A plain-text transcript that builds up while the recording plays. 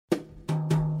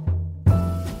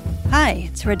Hi,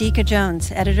 it's Radhika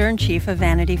Jones, Editor-in-Chief of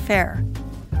Vanity Fair.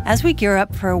 As we gear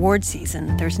up for award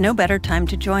season, there's no better time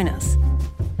to join us.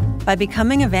 By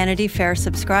becoming a Vanity Fair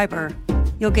subscriber,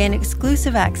 you'll gain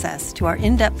exclusive access to our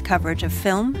in-depth coverage of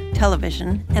film,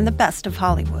 television, and the best of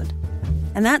Hollywood.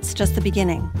 And that's just the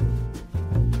beginning.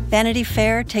 Vanity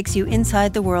Fair takes you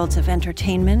inside the worlds of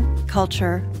entertainment,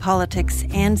 culture, politics,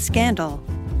 and scandal,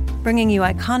 bringing you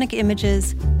iconic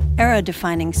images,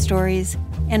 era-defining stories,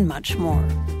 and much more.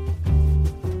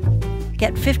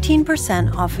 Get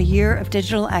 15% off a year of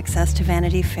digital access to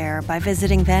Vanity Fair by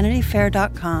visiting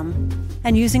vanityfair.com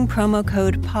and using promo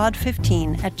code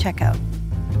POD15 at checkout.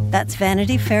 That's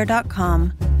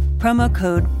vanityfair.com, promo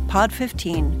code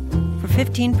POD15 for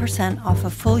 15% off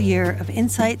a full year of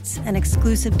insights and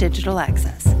exclusive digital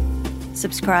access.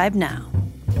 Subscribe now.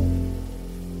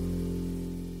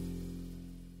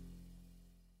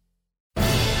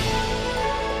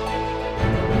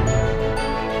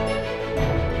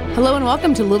 Hello and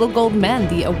welcome to Little Gold Men,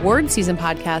 the award season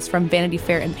podcast from Vanity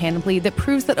Fair and Panoply that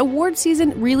proves that award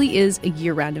season really is a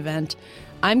year-round event.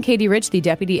 I'm Katie Rich, the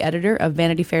deputy editor of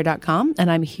VanityFair.com, and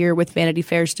I'm here with Vanity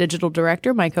Fair's digital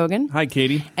director, Mike Hogan. Hi,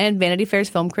 Katie. And Vanity Fair's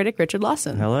film critic, Richard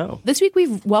Lawson. Hello. This week,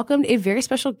 we've welcomed a very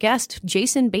special guest,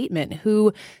 Jason Bateman,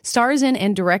 who stars in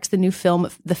and directs the new film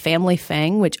The Family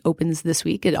Fang, which opens this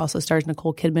week. It also stars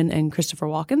Nicole Kidman and Christopher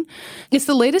Walken. It's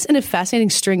the latest in a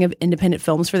fascinating string of independent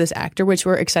films for this actor, which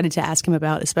we're excited to ask him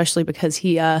about, especially because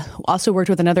he also worked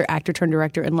with another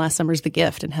actor-turned-director in last summer's The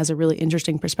Gift and has a really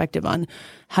interesting perspective on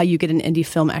how you get an indie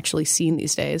film actually seen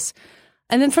these days.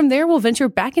 And then from there, we'll venture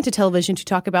back into television to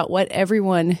talk about what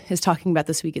everyone is talking about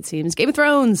this week, it seems. Game of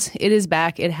Thrones. It is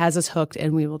back. It has us hooked,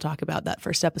 and we will talk about that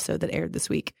first episode that aired this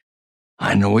week.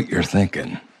 I know what you're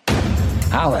thinking.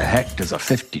 How the heck does a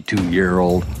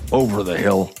 52-year-old,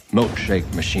 over-the-hill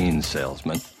milkshake machine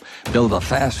salesman build a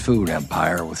fast food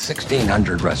empire with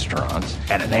 1,600 restaurants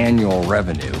and an annual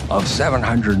revenue of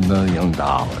 $700 million?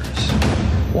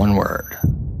 One word: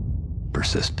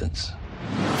 persistence.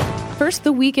 First,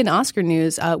 the week in Oscar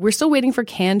news. We're still waiting for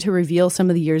Cannes to reveal some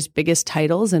of the year's biggest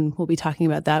titles, and we'll be talking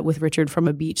about that with Richard from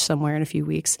a beach somewhere in a few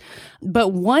weeks. But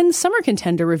one summer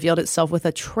contender revealed itself with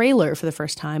a trailer for the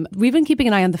first time. We've been keeping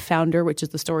an eye on The Founder, which is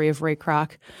the story of Ray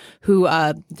Kroc, who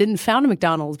didn't found a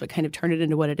McDonald's, but kind of turned it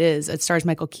into what it is. It stars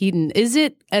Michael Keaton. Is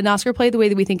it an Oscar play the way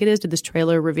that we think it is? Did this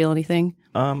trailer reveal anything?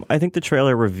 I think the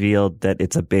trailer revealed that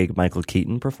it's a big Michael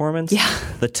Keaton performance. Yeah.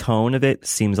 The tone of it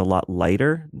seems a lot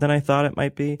lighter than I thought it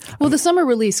might be. Well, the summer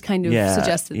release kind of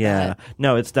suggested that.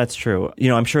 No, that's true. You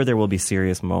know, I'm sure there will be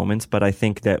serious moments, but I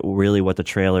think that really what the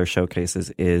trailer showcases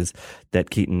is that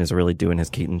Keaton is really doing his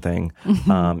Keaton thing.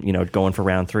 Mm-hmm. Going for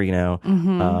round 3 now.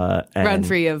 Mm-hmm. Round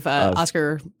 3 of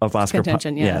Oscar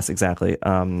contention. Yes, exactly.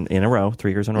 In a row,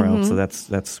 3 years in a row. Mm-hmm. So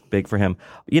that's big for him.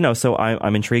 So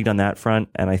I'm intrigued on that front,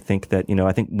 and I think that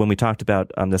I think when we talked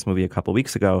about this movie a couple of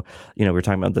weeks ago, we were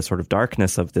talking about the sort of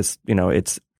darkness of this.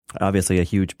 It's obviously a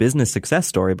huge business success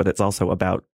story, but it's also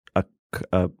about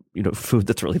a food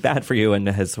that's really bad for you and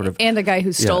has sort of a guy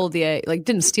who stole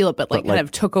didn't steal it, but kind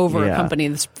of took over a company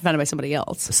that's founded by somebody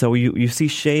else. So you see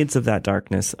shades of that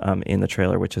darkness in the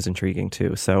trailer, which is intriguing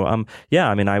too. So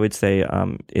I would say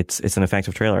it's an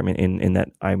effective trailer. I mean, in that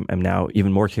I'm now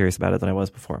even more curious about it than I was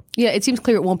before. Yeah, it seems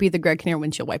clear it won't be the Greg Kinnear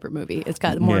windshield wiper movie. It's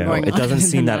got more going on. It doesn't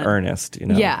seem that earnest.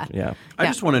 Yeah. I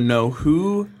just want to know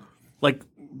who,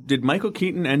 did Michael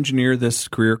Keaton engineer this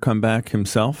career comeback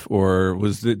himself, or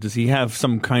does he have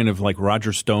some kind of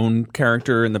Roger Stone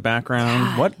character in the background?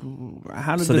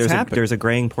 How did this happen? There's a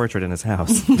graying portrait in his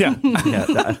house. Yeah.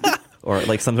 Or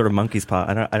some sort of monkey's paw.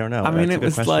 I don't know. I mean, it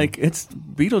was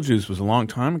Beetlejuice was a long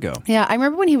time ago. Yeah, I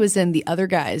remember when he was in The Other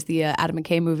Guys, the Adam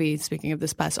McKay movie, speaking of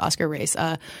this past Oscar race.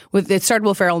 It starred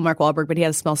Will Ferrell and Mark Wahlberg, but he had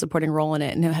a small supporting role in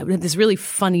it. And it had this really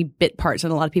funny bit parts,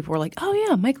 and a lot of people were like, oh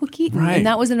yeah, Michael Keaton. Right. And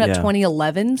that was in about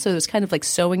 2011, so it was kind of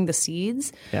sowing the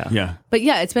seeds. Yeah. But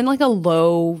yeah, it's been a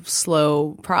low,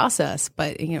 slow process,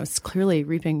 but it's clearly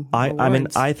reaping rewards. I mean,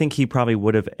 I think he probably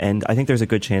would have I think there's a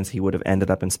good chance he would have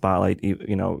ended up in Spotlight,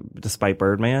 despite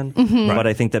Birdman. Mm-hmm. But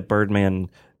I think that Birdman,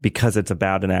 because it's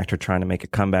about an actor trying to make a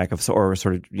comeback or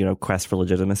sort of, quest for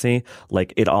legitimacy,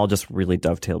 it all just really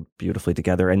dovetailed beautifully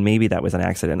together. And maybe that was an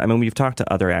accident. I mean, we've talked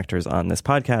to other actors on this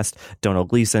podcast, Domhnall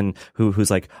Gleeson,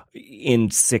 who's in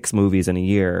 6 movies in a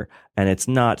year, and it's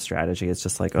not strategy. It's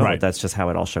just that's just how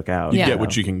it all shook out. You get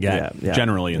what you can get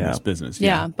generally in this business.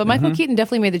 Yeah. But Michael Keaton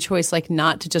definitely made the choice,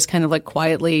 not to just kind of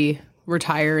quietly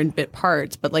retire in bit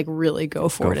parts, but really go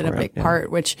for it in a big part,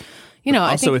 which, You know,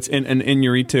 also, it's in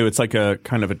Iñárritu. It's like a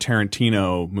kind of a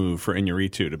Tarantino move for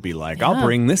Iñárritu to be like, I'll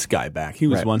bring this guy back. He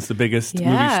was once the biggest movie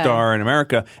star in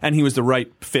America, and he was the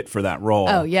right fit for that role.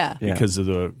 Oh, yeah. Because of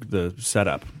the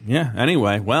setup. Yeah.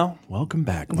 Anyway, well, welcome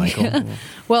back, Michael.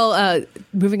 Well,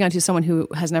 moving on to someone who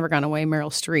has never gone away,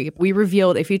 Meryl Streep. We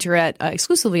revealed a featurette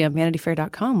exclusively on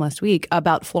VanityFair.com last week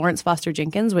about Florence Foster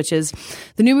Jenkins, which is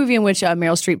the new movie in which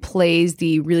Meryl Streep plays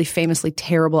the really famously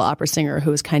terrible opera singer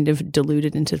who was kind of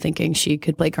deluded into thinking she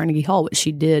could play Carnegie Hall, which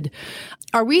she did.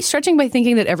 Are we stretching by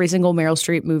thinking that every single Meryl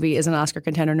Streep movie is an Oscar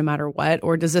contender no matter what?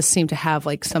 Or does this seem to have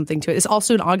like something to it? It's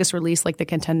also an August release like The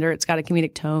Contender. It's got a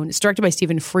comedic tone. It's directed by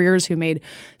Stephen Frears, who made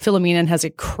Philomena and has a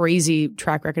crazy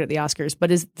track record at the Oscars. But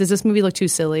does this movie look too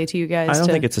silly to you guys? I don't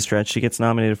think it's a stretch. She gets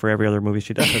nominated for every other movie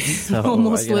she does. So,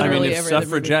 almost literally I mean, if every other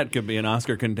Suffragette could be an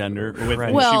Oscar contender,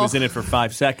 she Well, was in it for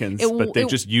 5 seconds, but they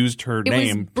just used her name.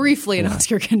 It was briefly an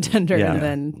Oscar contender and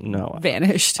then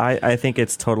vanished. I think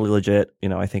it's totally legit. You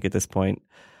know, I think at this point,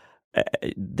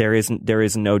 there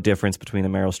is no difference between a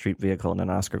Meryl Streep vehicle and an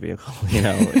Oscar vehicle. You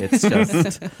know, it's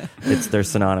just they're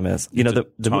synonymous. You know,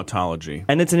 the tautology,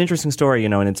 and it's an interesting story. You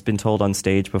know, and it's been told on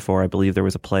stage before. I believe there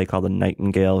was a play called The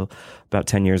Nightingale about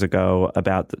 10 years ago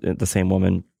about the same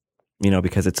woman. You know,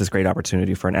 because it's this great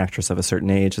opportunity for an actress of a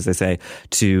certain age, as they say,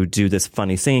 to do this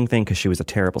funny singing thing because she was a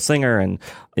terrible singer and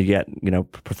yet, you know,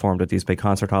 performed at these big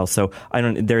concert halls. So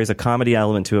there is a comedy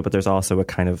element to it, but there's also a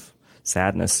kind of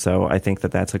sadness. So I think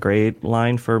that's a great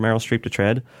line for Meryl Streep to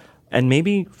tread. And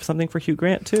maybe something for Hugh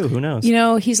Grant, too. Who knows? You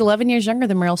know, he's 11 years younger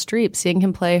than Meryl Streep. Seeing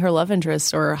him play her love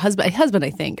interest or husband, I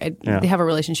think. They have a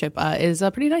relationship, is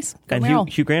pretty nice. And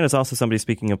Hugh Grant is also somebody,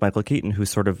 speaking of Michael Keaton, who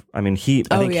sort of, I think Hugh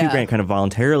Grant kind of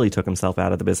voluntarily took himself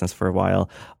out of the business for a while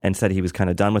and said he was kind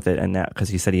of done with it. And that because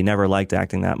he said he never liked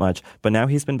acting that much. But now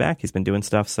he's been back. He's been doing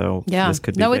stuff. So this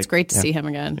could be it's great to see him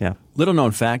again. Yeah. Little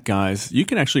known fact, guys, you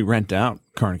can actually rent out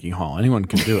Carnegie Hall. Anyone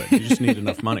can do it. You just need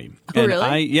enough money. Oh,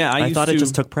 really? I thought it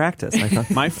just took practice.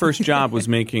 My first job was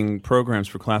making programs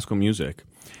for classical music.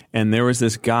 And there was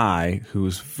this guy who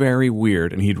was very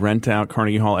weird, and he'd rent out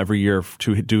Carnegie Hall every year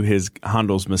to do his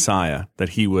Handel's Messiah that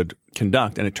he would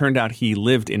conduct. And it turned out he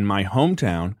lived in my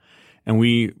hometown, and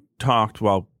we talked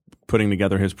while putting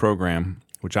together his program,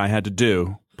 which I had to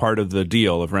do, part of the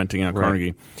deal of renting out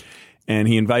Carnegie. And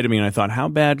he invited me, and I thought, how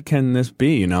bad can this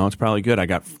be? You know, it's probably good. I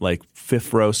got like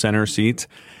 5th row center seats.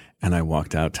 And I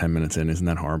walked out 10 minutes in. Isn't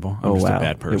that horrible? I'm just a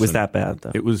bad person. It was that bad,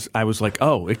 though. I was like,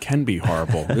 oh, it can be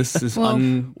horrible. This is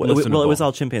unlistenable. Well, it was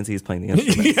all chimpanzees playing the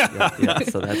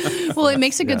instruments. So that's, well, it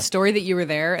makes a good story that you were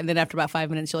there, and then after about 5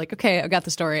 minutes, you're like, okay, I got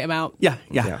the story. I'm out. Yeah.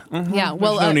 Mm-hmm. Yeah.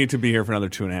 Well, there's no need to be here for another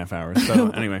 2.5 hours.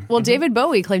 So anyway. Well, David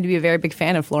Bowie claimed to be a very big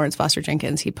fan of Florence Foster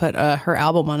Jenkins. He put her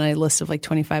album on a list of like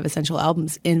 25 essential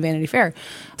albums in Vanity Fair.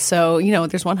 So, you know,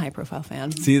 there's one high-profile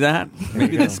fan. See that?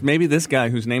 Maybe this guy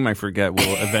whose name I forget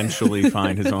will eventually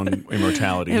find his own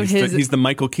immortality. He's the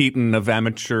Michael Keaton of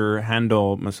amateur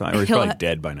Handel Messiah. Or he's probably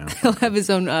dead by now. He'll have his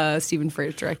own Stephen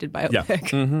Frears directed biopic. Yeah.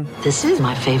 Mm-hmm. This is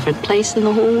my favorite place in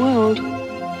the whole world.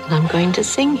 And I'm going to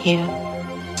sing here.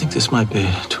 I think this might be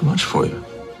too much for you.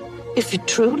 If you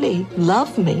truly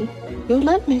love me, you'll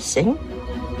let me sing.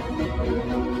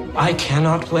 I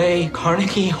cannot play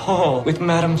Carnegie Hall with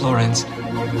Madame Florence.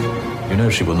 You know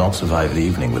she will not survive the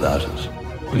evening without us.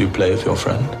 Will you play with your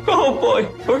friend? Oh boy,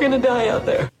 we're gonna die out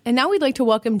there. And now we'd like to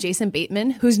welcome Jason Bateman,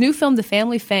 whose new film, The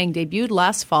Family Fang, debuted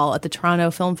last fall at the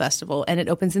Toronto Film Festival, and it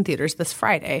opens in theaters this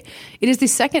Friday. It is the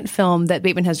second film that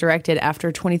Bateman has directed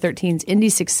after 2013's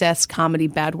indie success comedy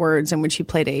Bad Words, in which he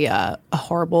played a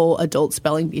horrible adult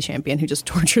spelling bee champion who just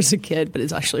tortures a kid, but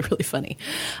is actually really funny.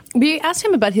 We asked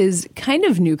him about his kind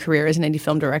of new career as an indie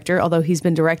film director, although he's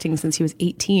been directing since he was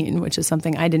 18, which is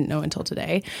something I didn't know until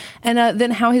today, and then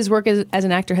how his work as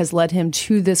an actor has led him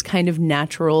to this kind of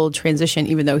natural transition,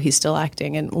 even though he's still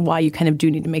acting, and why you kind of do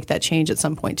need to make that change at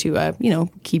some point to,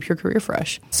 keep your career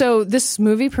fresh. So this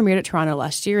movie premiered at Toronto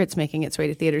last year. It's making its way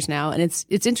to theaters now. And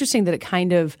it's interesting that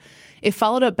it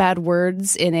followed up Bad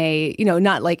Words in a,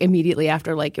 not like immediately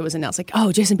after like it was announced, like,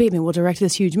 oh, Jason Bateman will direct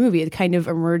this huge movie. It kind of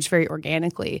emerged very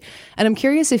organically. And I'm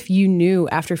curious if you knew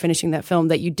after finishing that film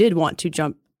that you did want to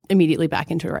jump immediately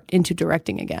back into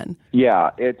directing again.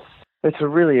 Yeah, it's a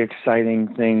really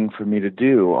exciting thing for me to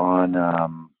do on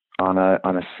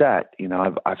a set.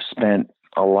 I've spent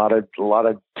a lot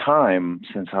of time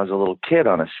since I was a little kid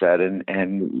on a set, and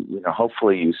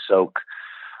hopefully you soak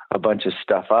a bunch of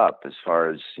stuff up as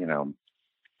far as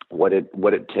what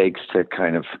it takes to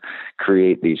kind of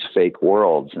create these fake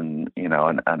worlds, and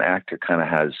an actor kind of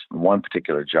has one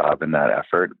particular job in that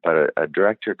effort, but a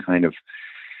director kind of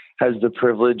has the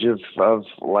privilege of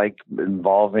like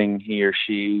involving he or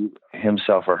she,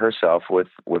 himself or herself with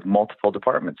multiple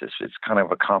departments. It's kind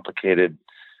of a complicated,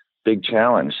 big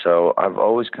challenge. So I've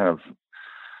always kind of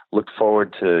looked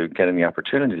forward to getting the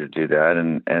opportunity to do that.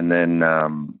 And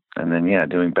then yeah,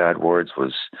 doing Bad Words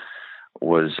was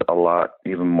a lot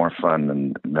even more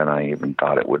fun than I even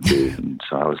thought it would be. And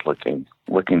so I was looking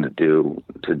to do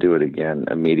it again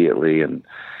immediately. And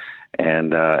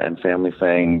Family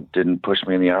Fang didn't push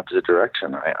me in the opposite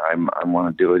direction. I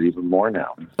want to do it even more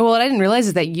now. Well, what I didn't realize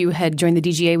is that you had joined the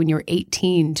DGA when you were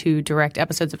 18 to direct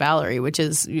episodes of Valerie, which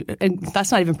is, and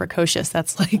that's not even precocious.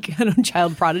 That's like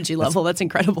child prodigy level. That's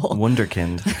incredible.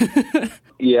 Wunderkind.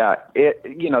 Yeah,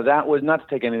 that was not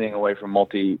to take anything away from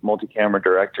multi-camera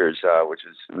directors, which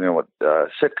is what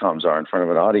sitcoms are in front of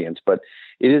an audience, but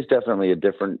it is definitely a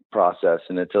different process,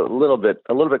 and it's a little bit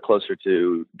closer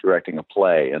to directing a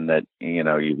play, and that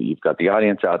you've got the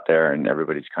audience out there, and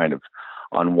everybody's kind of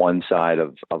on one side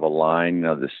of a line.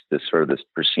 This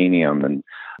proscenium, and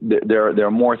there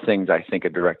are more things I think a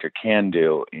director can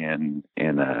do in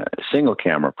a single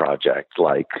camera project,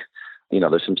 like.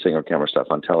 There's some single camera stuff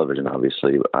on television,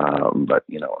 obviously, but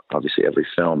obviously every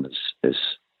film is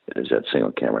that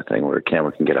single camera thing where a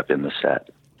camera can get up in the set.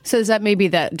 So is that maybe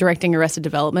that directing Arrested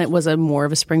Development was a more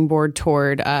of a springboard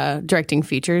toward directing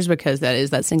features because that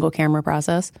is that single camera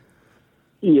process?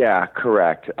 Yeah,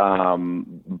 correct.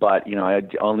 But I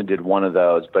only did one of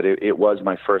those, but it was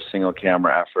my first single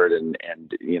camera effort, and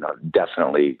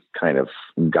definitely kind of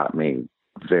got me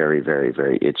very, very,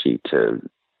 very itchy to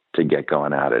get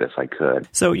going at it if I could.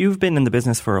 So you've been in the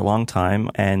business for a long time,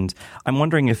 and I'm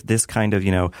wondering if this kind of,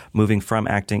 moving from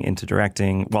acting into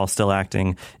directing while still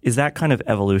acting, is that kind of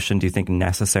evolution, do you think,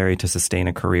 necessary to sustain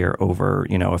a career over,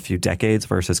 a few decades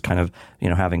versus kind of,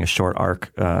 having a short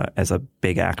arc as a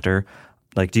big actor?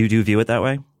 Like, do you view it that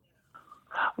way?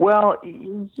 Well,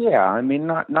 yeah. I mean,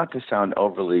 not to sound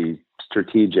overly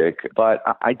strategic, but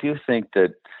I do think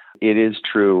that it is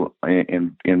true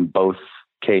in both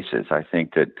cases. I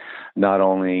think that not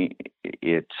only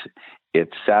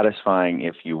it's satisfying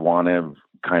if you want to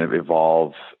kind of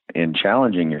evolve in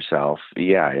challenging yourself.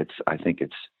 Yeah, I think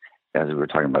it's, as we were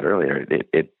talking about earlier,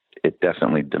 it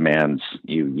definitely demands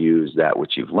you use that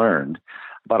which you've learned.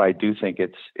 But I do think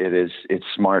it's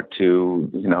smart to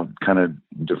kind of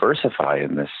diversify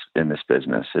in this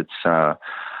business. It's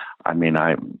I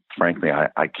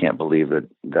can't believe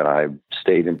that I've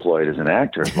stayed employed as an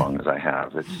actor as long as I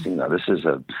have. It's this is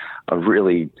a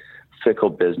really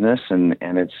fickle business, and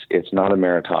it's not a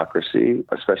meritocracy,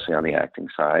 especially on the acting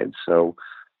side. So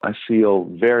I feel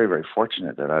very, very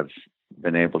fortunate that I've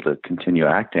been able to continue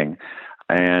acting,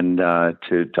 and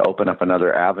to open up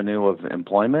another avenue of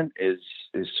employment is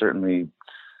certainly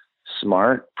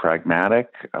smart, pragmatic,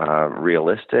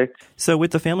 realistic. So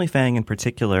with The Family Fang in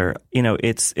particular,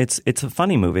 it's a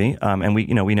funny movie, and we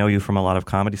know you from a lot of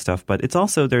comedy stuff, but it's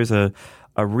also, there's a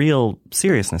real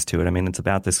seriousness to it. I mean, it's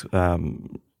about this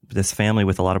family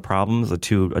with a lot of problems, the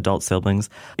two adult siblings.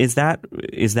 Is that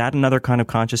another kind of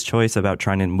conscious choice about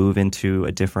trying to move into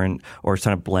a different or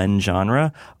kind of blend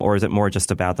genre, or is it more just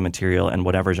about the material and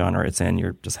whatever genre it's in,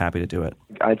 you're just happy to do it?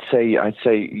 I'd say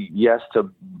yes to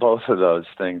both of those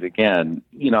things. Again,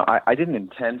 I didn't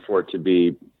intend for it to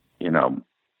be,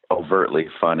 overtly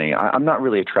funny. I'm not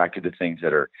really attracted to things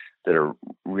that are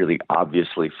really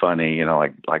obviously funny,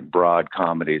 like broad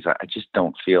comedies. I just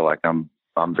don't feel like I'm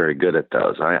very good at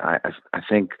those. I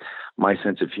think my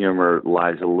sense of humor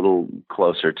lies a little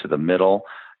closer to the middle,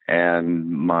 and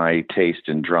my taste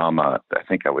in drama, I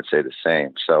think I would say the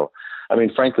same. So, I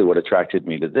mean, frankly, what attracted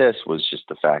me to this was just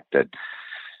the fact that,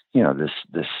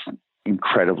 this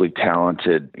incredibly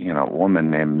talented,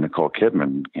 woman named Nicole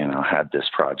Kidman, had this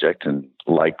project and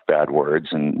liked Bad Words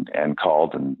and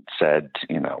called and said,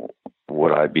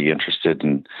 would I be interested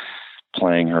in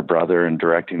playing her brother and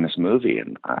directing this movie?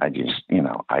 And I just,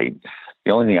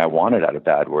 the only thing I wanted out of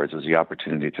Bad Words was the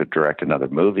opportunity to direct another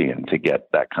movie, and to get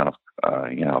that kind of,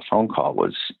 phone call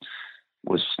was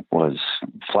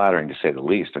flattering, to say the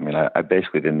least. I mean, I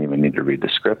basically didn't even need to read the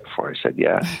script before I said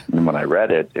yes. And when I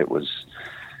read it, it was,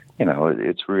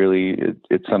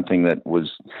 it's something that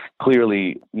was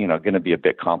clearly, going to be a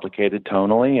bit complicated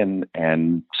tonally.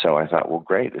 And so I thought, well,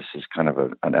 great, this is kind of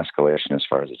an escalation as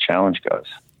far as the challenge goes.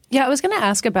 Yeah, I was going to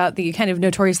ask about the kind of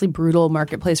notoriously brutal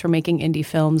marketplace for making indie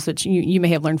films, which you may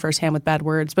have learned firsthand with Bad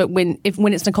Words. But when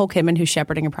it's Nicole Kidman who's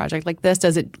shepherding a project like this,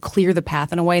 does it clear the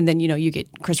path in a way? And then, you get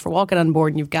Christopher Walken on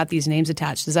board and you've got these names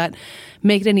attached. Does that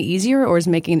make it any easier, or is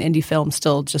making an indie film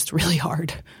still just really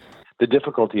hard? The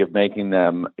difficulty of making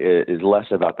them is less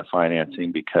about the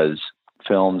financing, because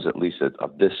films, at least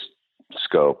of this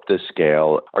scope, this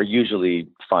scale, are usually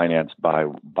financed by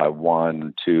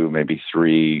one, two, maybe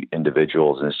three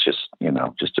individuals, and it's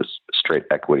just a straight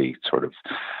equity sort of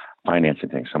financing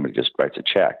thing. Somebody just writes a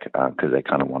check because they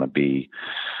kind of want to be,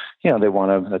 they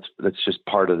want to. That's just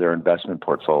part of their investment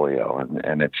portfolio,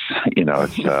 and it's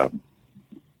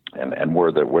and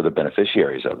we're the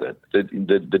beneficiaries of it.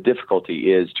 The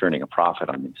difficulty is turning a profit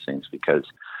on these things, because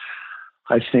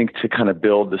I think to kind of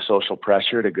build the social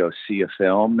pressure to go see a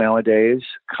film nowadays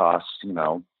costs,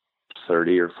 $30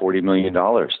 or $40 million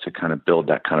to kind of build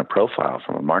that kind of profile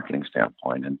from a marketing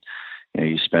standpoint. And,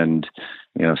 you spend,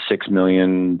 $6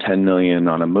 million, $10 million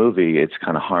on a movie. It's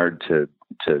kind of hard to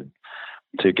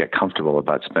get comfortable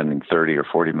about spending $30 or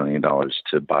 $40 million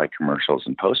to buy commercials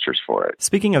and posters for it.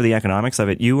 Speaking of the economics of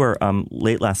it, you were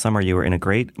late last summer. You were in a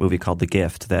great movie called The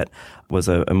Gift, that was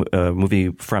a movie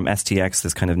from STX,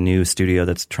 this kind of new studio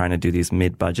that's trying to do these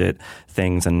mid-budget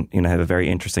things and have a very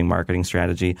interesting marketing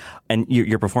strategy. And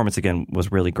your performance again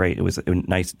was really great. It was a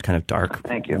nice kind of dark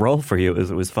role for you. It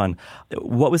was fun.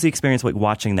 What was the experience like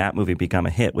watching that movie become a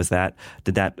hit?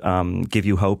 Did that give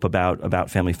you hope about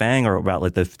Family Fang or about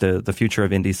like the future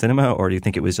of indie cinema, or do you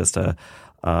think it was just a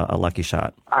lucky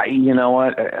shot? You know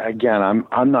what? Again,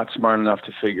 I'm not smart enough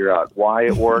to figure out why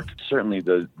it worked. Certainly,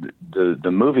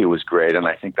 the movie was great, and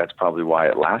I think that's probably why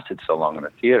it lasted so long in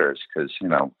the theaters. Because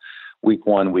week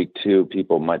one, week two,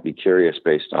 people might be curious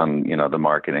based on the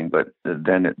marketing, but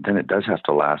then it does have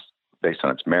to last based on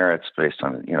its merits, based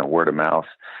on word of mouth.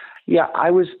 Yeah, I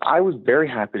was very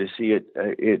happy to see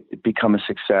it become a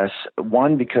success.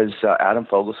 One, because Adam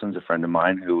Fogelson's a friend of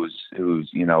mine who's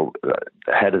the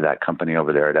head of that company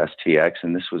over there at STX,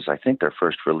 and this was, I think, their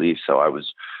first release. So I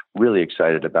was really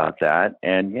excited about that.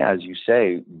 And yeah, as you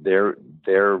say, their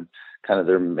kind of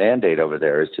their mandate over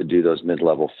there is to do those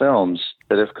mid-level films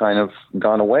that have kind of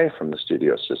gone away from the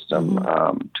studio system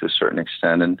to a certain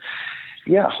extent. And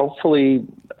yeah, hopefully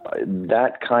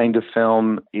that kind of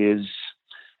film is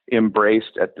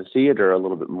embraced at the theater a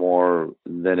little bit more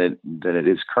than it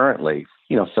is currently.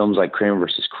 Films like Kramer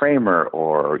versus Kramer,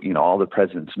 or All the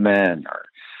President's Men, or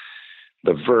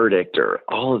The Verdict, or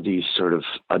all of these sort of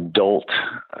adult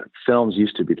films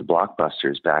used to be the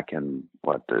blockbusters back in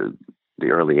the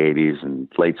early 80s and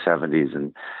late 70s,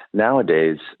 and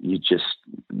nowadays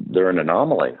they're an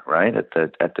anomaly, right, at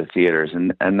the theaters,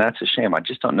 and that's a shame. I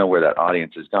just don't know where that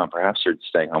audience has gone. Perhaps they're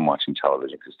staying home watching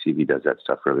television because TV does that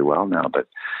stuff really well now, but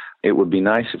it would be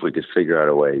nice if we could figure out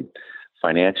a way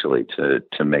financially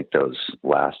to make those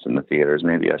last in the theaters.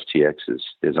 Maybe STX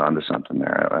is onto something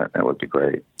there. That would be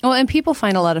great. Well, and people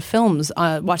find a lot of films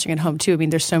watching at home too. I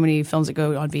mean, there's so many films that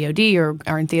go on VOD or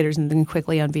are in theaters and then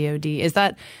quickly on VOD. Is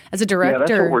that, as a director? Yeah,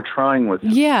 that's what we're trying with.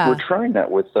 Yeah, we're trying that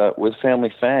with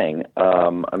Family Fang. I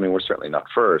mean, we're certainly not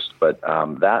first, but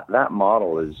that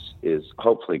model is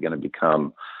hopefully going to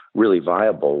become really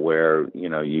viable, where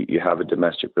you have a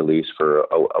domestic release for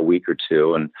a week or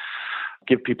two and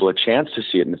give people a chance to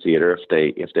see it in the theater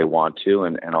if they want to,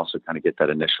 and also kind of get that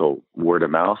initial word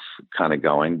of mouth kind of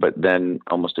going. But then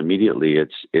almost immediately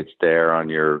it's there on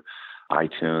your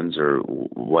iTunes or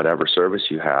whatever service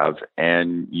you have,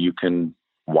 and you can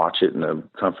watch it in the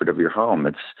comfort of your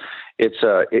home.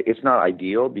 It's not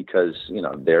ideal because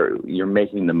you're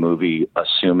making the movie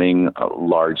assuming a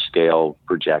large scale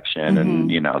projection, and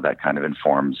that kind of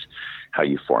informs how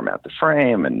you format the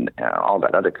frame and all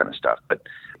that other kind of stuff. But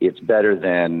it's better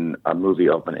than a movie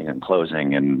opening and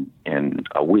closing in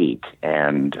a week,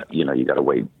 and you got to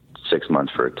wait 6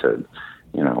 months for it to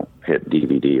hit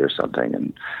DVD or something.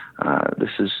 And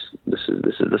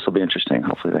this will be interesting.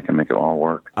 Hopefully they can make it all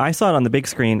work. I saw it on the big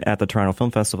screen at the Toronto Film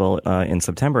Festival in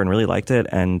September and really liked it.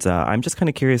 And I'm just kind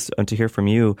of curious to hear from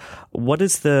you. What do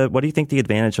you think the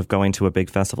advantage of going to a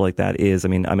big festival like that is? I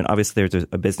mean, obviously there's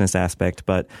a business aspect,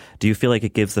 but do you feel like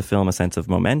it gives the film a sense of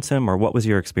momentum, or what was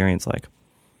your experience like?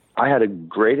 I had a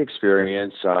great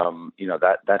experience.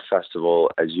 That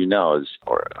festival, as you know,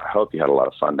 or I hope you had a lot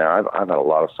of fun there. I've had a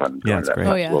lot of fun going to that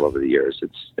festival over the years.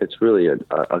 It's really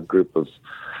a group of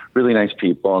really nice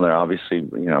people, and they're obviously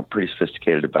pretty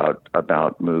sophisticated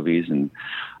about movies, and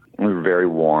we were very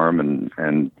warm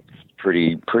and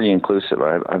pretty inclusive.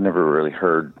 I've never really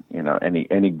heard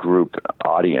any group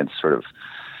audience sort of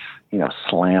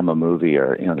slam a movie,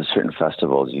 or there's certain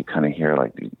festivals you kind of hear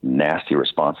like nasty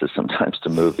responses sometimes to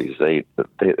movies. They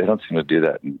don't seem to do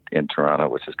that in Toronto,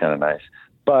 which is kind of nice.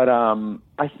 But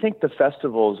I think the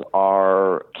festivals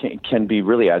can be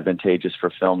really advantageous for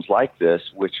films like this,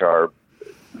 which are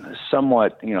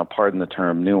somewhat, pardon the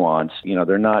term, nuanced.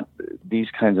 They're not, these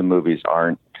kinds of movies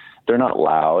they're not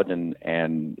loud,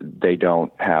 and they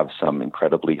don't have some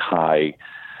incredibly high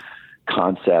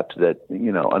concept that,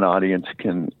 you know, an audience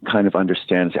can kind of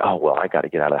understand and say, oh, well, I got to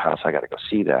get out of the house. I got to go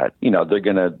see that. You know, they're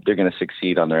going to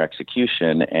succeed on their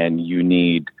execution, and you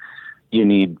need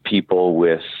people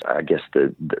with, I guess,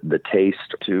 the taste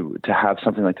to have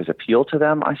something like this appeal to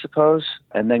them, I suppose,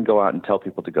 and then go out and tell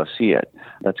people to go see it.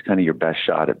 That's kind of your best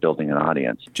shot at building an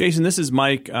audience. Jason, this is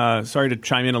Mike. Sorry to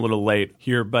chime in a little late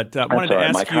here, but I wanted to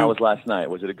ask Mike, you. how was last night?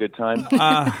 Was it a good time?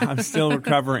 I'm still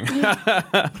recovering.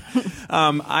 I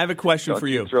have a question for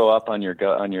you. Throw up on your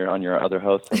other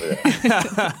hosts over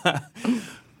there.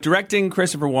 Directing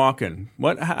Christopher Walken.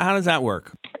 How does that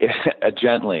work?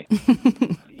 Gently.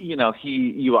 You know,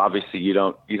 you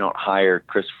don't hire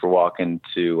Christopher Walken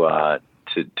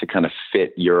to kind of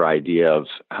fit your idea of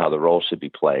how the role should be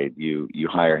played. You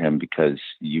hire him because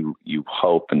you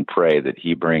hope and pray that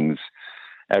he brings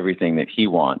everything that he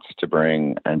wants to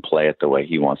bring and play it the way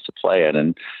he wants to play it.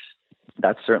 And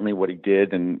that's certainly what he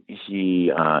did. And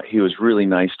he was really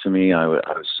nice to me. I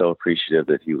was so appreciative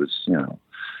that he was, you know,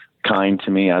 kind to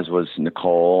me, as was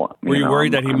Nicole. Were you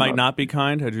worried that he might not be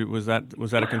kind? Was that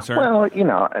a concern? Well, you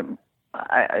know,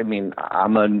 I mean,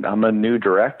 I'm a new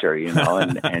director, you know,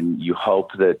 and you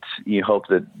hope that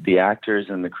the actors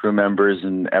and the crew members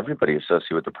and everybody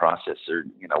associated with the process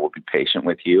will be patient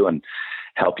with you and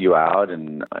help you out.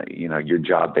 And you know, your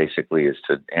job basically is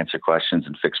to answer questions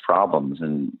and fix problems.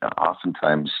 And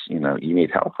oftentimes, you know, you need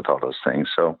help with all those things.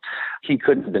 So he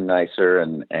couldn't have been nicer.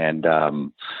 And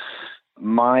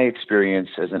my experience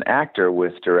as an actor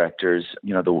with directors,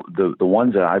 you know, the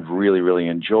ones that I've really, really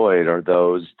enjoyed are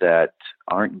those that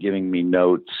aren't giving me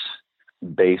notes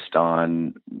based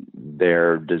on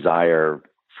their desire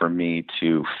for me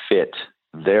to fit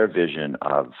their vision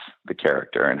of the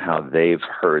character and how they've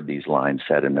heard these lines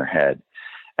said in their head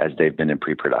as they've been in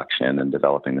pre-production and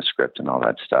developing the script and all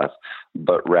that stuff,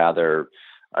 but rather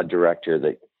a director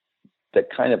that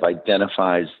kind of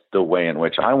identifies the way in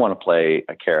which I want to play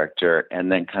a character and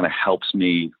then kind of helps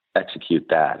me execute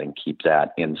that and keep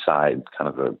that inside kind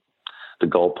of the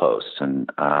goalposts. And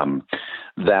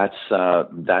that's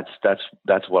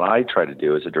what I try to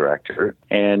do as a director.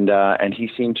 And he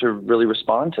seemed to really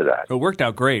respond to that. It worked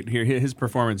out great. His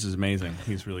performance is amazing.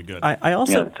 He's really good.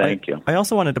 Thank you. I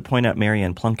also wanted to point out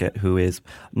Marianne Plunkett, who is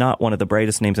not one of the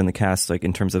brightest names in the cast, like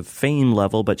in terms of fame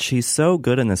level, but she's so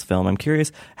good in this film. I'm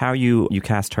curious how you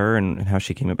cast her and how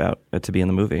she came about to be in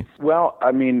the movie. Well,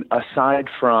 I mean, aside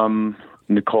from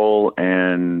Nicole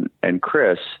and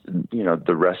Chris, you know,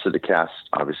 the rest of the cast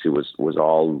obviously was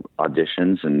all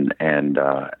auditions and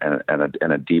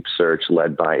a deep search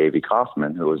led by Avi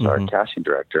Kaufman, who was our casting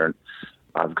director. And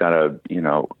I've got to, you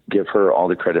know, give her all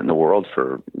the credit in the world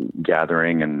for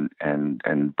gathering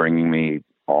and bringing me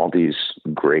all these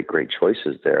great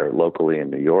choices there locally in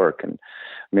New York. And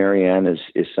Marianne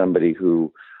is somebody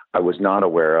who I was not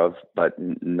aware of, but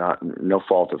no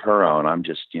fault of her own. I'm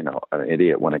just, you know, an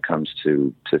idiot when it comes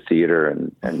to theater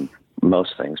and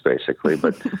most things, basically.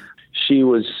 But she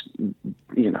was,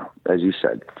 you know, as you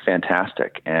said,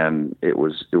 fantastic. And it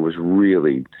was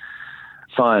really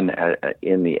fun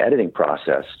in the editing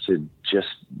process to just,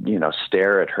 you know,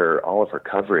 stare at all of her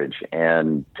coverage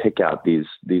and pick out these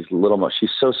little, she's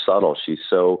so subtle. She's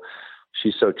so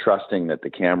trusting that the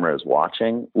camera is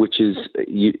watching, which is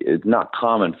not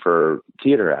common for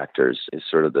theater actors, is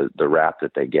sort of the rap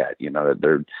that they get. You know,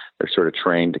 they're sort of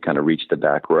trained to kind of reach the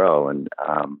back row. And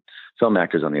film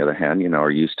actors, on the other hand, you know, are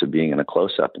used to being in a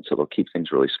close-up, and so they'll keep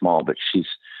things really small. But she's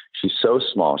so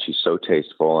small, she's so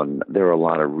tasteful, and there were a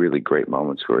lot of really great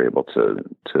moments we were able to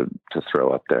throw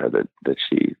up there that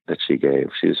she gave.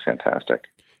 She was fantastic.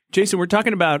 Jason, we're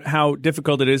talking about how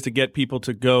difficult it is to get people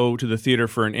to go to the theater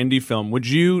for an indie film. Would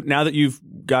you, now that you've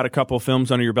got a couple of films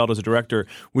under your belt as a director,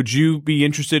 would you be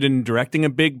interested in directing a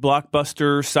big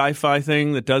blockbuster sci-fi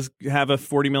thing that does have a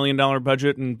 $40 million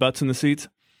budget and butts in the seats?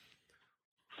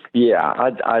 Yeah,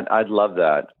 I'd love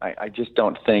that. I just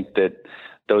don't think that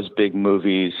those big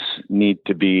movies need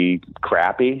to be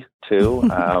crappy too.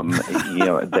 You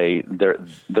know,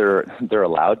 they're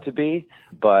allowed to be,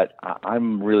 but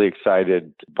I'm really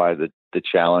excited by the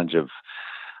challenge of,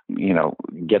 you know,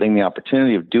 getting the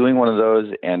opportunity of doing one of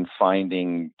those and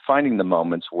finding the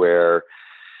moments where,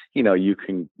 you know, you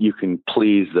can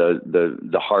please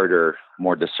the harder,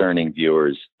 more discerning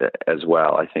viewers as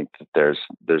well. I think that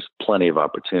there's plenty of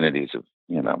opportunities of,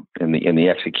 you know, in the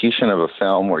execution of a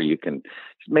film where you can,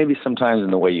 maybe sometimes in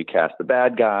the way you cast the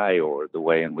bad guy or the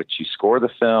way in which you score the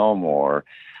film, or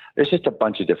there's just a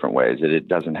bunch of different ways that it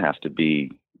doesn't have to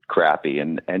be crappy.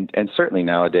 And certainly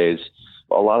nowadays,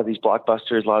 a lot of these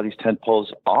blockbusters, a lot of these tentpoles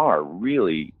are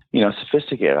really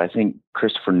sophisticated. I think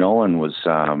Christopher Nolan was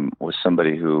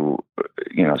somebody who,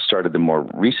 started the more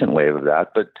recent wave of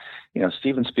that. But,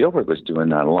 Steven Spielberg was doing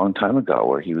that a long time ago,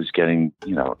 where he was getting,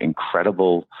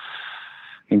 incredible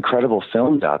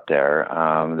films out there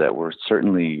that were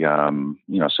certainly,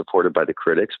 supported by the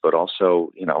critics, but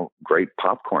also, great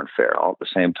popcorn fare all at the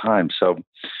same time. So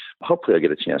hopefully I'll get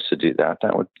a chance to do that.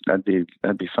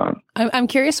 That'd be fun. I'm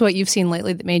curious what you've seen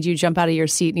lately that made you jump out of your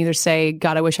seat and either say,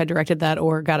 God, I wish I directed that,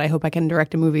 or God, I hope I can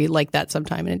direct a movie like that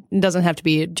sometime. And it doesn't have to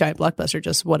be a giant blockbuster,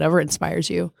 just whatever inspires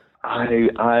you. I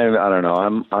don't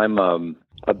know. I'm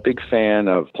a big fan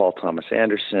of Paul Thomas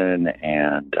Anderson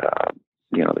and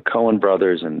the Coen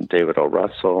brothers and David O.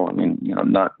 Russell. I mean,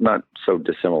 not so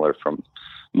dissimilar from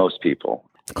most people.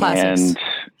 Classics. And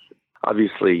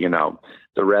obviously,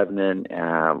 The Revenant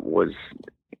was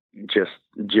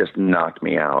just knocked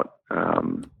me out,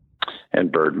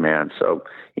 and Birdman. So,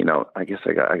 I guess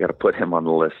I got to put him on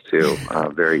the list too,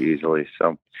 very easily.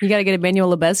 So you got to get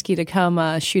Emmanuel Lubezki to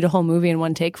come shoot a whole movie in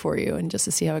one take for you, and just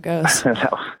to see how it goes.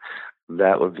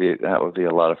 that would be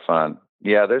a lot of fun.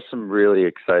 Yeah, there's some really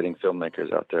exciting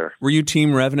filmmakers out there. Were you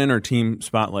Team Revenant or Team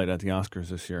Spotlight at the Oscars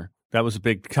this year? That was a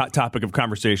big topic of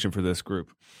conversation for this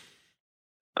group.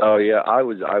 Oh yeah, I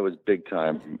was big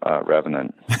time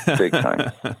Revenant, big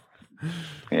time.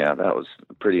 Yeah, that was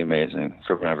pretty amazing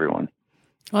from everyone.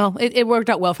 Well, it worked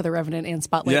out well for The Revenant and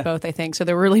Spotlight both, I think. So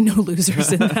there were really no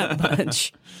losers in that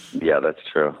bunch. Yeah, that's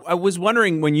true. I was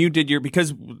wondering when you did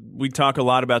because we talk a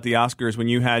lot about the Oscars, when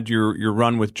you had your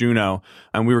run with Juno,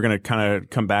 and we were going to kind of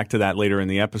come back to that later in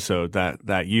the episode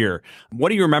that year. What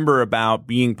do you remember about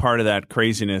being part of that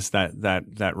craziness,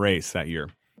 that race that year?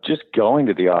 Just going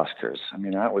to the Oscars. I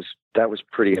mean, that was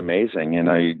pretty amazing.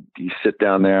 You sit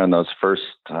down there in those first,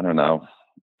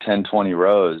 10, 20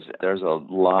 rows. There's a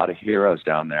lot of heroes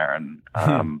down there.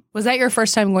 And was that your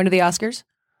first time going to the Oscars?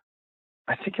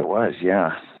 I think it was,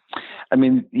 yeah. I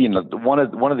mean, one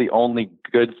of the only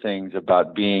good things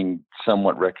about being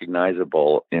somewhat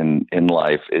recognizable in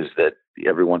life is that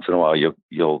every once in a while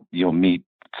you'll meet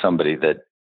somebody that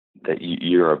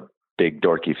you're a big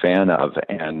dorky fan of,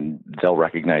 and they'll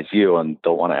recognize you and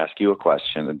they'll want to ask you a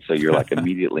question. And so you're like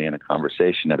immediately in a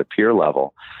conversation at a peer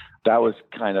level. That was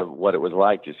kind of what it was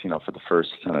like, just, for the first,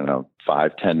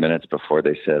 5-10 minutes before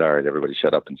they said, all right, everybody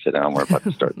shut up and sit down. We're about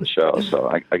to start the show. So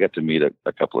I got to meet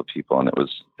a couple of people, and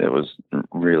it was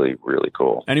really, really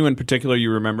cool. Anyone in particular you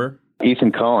remember?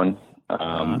 Ethan Coen.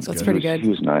 That's pretty good. He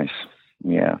was nice.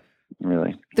 Yeah.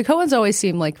 Really. The Coens always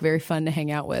seem like very fun to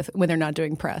hang out with when they're not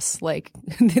doing press. Like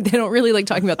they don't really like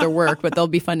talking about their work, but they'll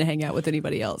be fun to hang out with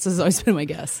anybody else. This has always been my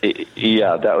guess.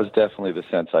 Yeah, that was definitely the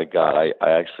sense I got.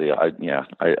 I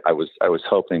was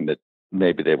hoping that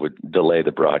maybe they would delay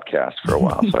the broadcast for a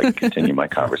while so I could continue my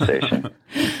conversation.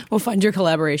 We'll find your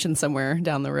collaboration somewhere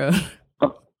down the road.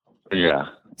 Yeah.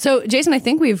 So, Jason, I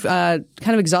think we've kind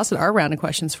of exhausted our round of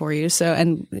questions for you. So,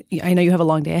 and I know you have a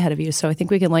long day ahead of you, so I think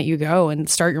we can let you go and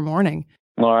start your morning.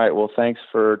 All right. Well, thanks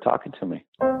for talking to me.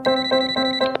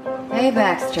 Hey,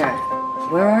 Baxter.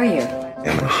 Where are you?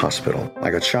 I'm in a hospital.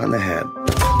 I got shot in the head.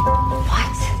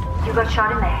 What? You got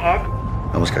shot in the head?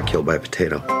 I almost got killed by a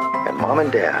potato. And Mom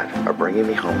and Dad are bringing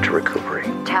me home to recuperate.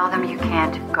 Tell them you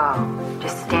can't go.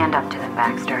 Just stand up to them,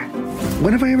 Baxter.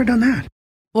 When have I ever done that?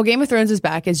 Well, Game of Thrones is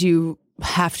back, as you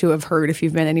have to have heard if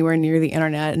you've been anywhere near the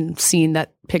internet and seen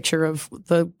that picture of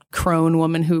the crone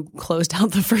woman who closed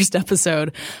out the first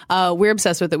episode. We're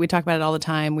obsessed with it. We talk about it all the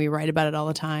time. We write about it all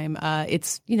the time.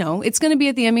 It's going to be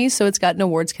at the Emmys, so it's got an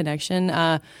awards connection.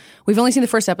 We've only seen the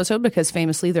first episode because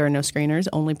famously there are no screeners.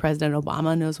 Only President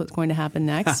Obama knows what's going to happen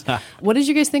next. What did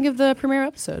you guys think of the premiere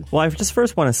episode? Well, I just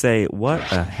first want to say what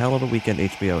a hell of a weekend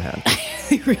HBO had.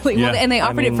 Really? Yeah. Well, and they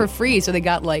offered it for free, so they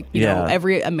got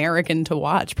every American to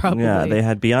watch probably. Yeah, they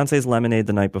had Beyonce's Lemonade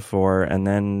the night before, and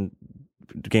then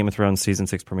Game of Thrones season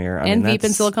 6 premiere. And Veep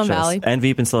in Silicon Valley. And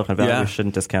Veep in Silicon Valley. Yeah. We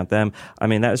shouldn't discount them. I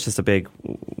mean, that was just a big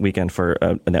weekend for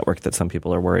a network that some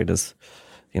people are worried is,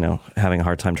 having a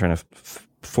hard time trying to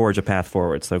forge a path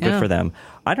forward. So good for them.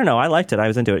 I don't know. I liked it. I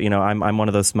was into it. I'm one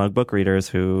of those smug book readers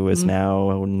who is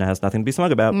now has nothing to be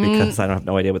smug about because I don't have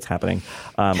no idea what's happening.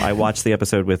 I watched the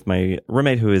episode with my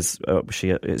roommate, who is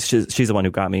she's the one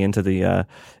who got me into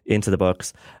the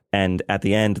books. And at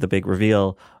the end, the big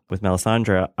reveal. with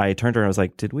Melisandre, I turned to her and I was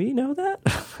like, did we know that?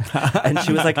 And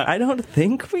she was like, I don't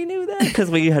think we knew that,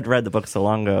 because we had read the book so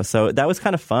long ago. So that was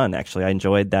kind of fun, actually. I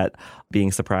enjoyed that,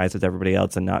 being surprised with everybody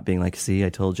else and not being like, see, I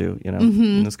told you, you know.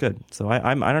 It was good. So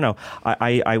I don't know.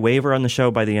 I waver on the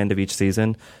show by the end of each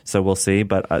season, so we'll see.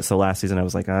 But so last season I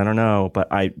was like, I don't know. But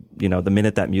the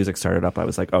minute that music started up, I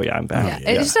was like, oh yeah, I'm back. Yeah.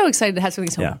 It's just so excited to have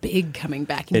something so big coming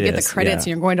back. And you get the credits and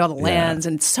you're going to all the lands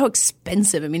and it's so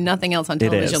expensive. I mean, nothing else on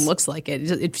television looks like it.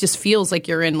 It just feels like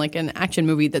you're in like an action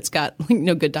movie that's got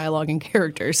no good dialogue and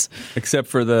characters. Except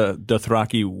for the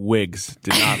Dothraki wigs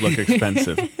did not look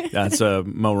expensive. That's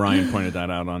Mo Ryan pointed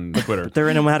that out on Twitter.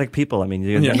 They're nomadic people. I mean,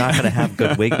 you're not going to have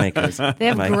good wig makers. They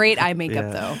have great eye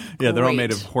makeup, though. Yeah, they're all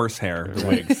made of horsehair, the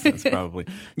wigs. That's probably.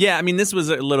 Yeah, I mean, this was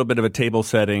a little bit of a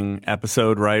table-setting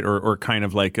episode, right? Or kind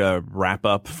of like a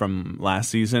wrap-up from last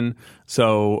season.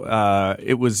 So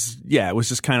it was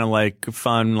just kind of like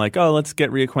fun, like, oh, let's get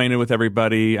reacquainted with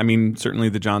everybody. I mean, certainly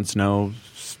the Jon Snow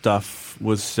stuff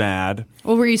was sad.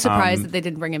 Well, were you surprised that they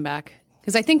didn't bring him back?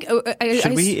 Because I think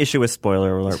should we issue a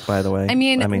spoiler alert? By the way, I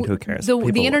mean, who cares?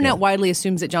 The internet widely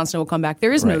assumes that Jon Snow will come back.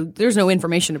 There's no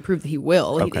information to prove that he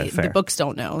will. Okay, the books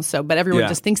don't know. So, but everyone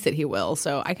just thinks that he will.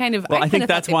 So I kind of I think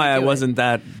that's why I wasn't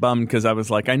that bummed, because I was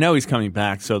like, I know he's coming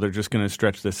back, so they're just going to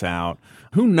stretch this out.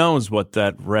 Who knows what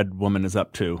that red woman is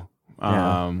up to?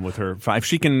 With her, if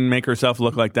she can make herself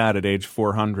look like that at age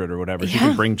 400 or whatever, she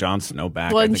can bring Jon Snow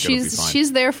back. Well, I think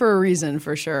she's there for a reason,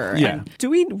 for sure. Yeah. And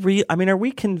do we? Are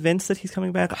we convinced that he's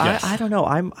coming back? Yes. I don't know.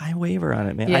 I waver on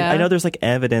it, man. Yeah. I know there's like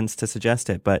evidence to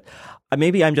suggest it, but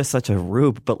maybe I'm just such a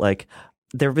rube. But like,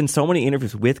 there have been so many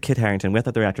interviews with Kit Harington, with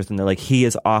other actors, and they're like, he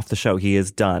is off the show. He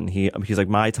is done. He's like,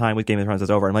 my time with Game of Thrones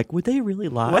is over. I'm like, would they really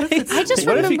lie? What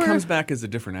if he comes back as a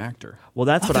different actor? Well,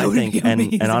 that's what I think.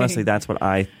 And honestly, that's what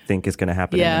I think is going to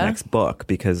happen in the next book,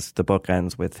 because the book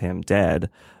ends with him dead.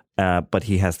 But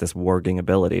he has this warging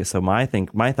ability. So my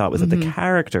thought was that the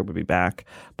character would be back,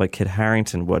 but Kit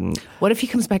Harington wouldn't. What if he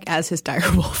comes back as his dire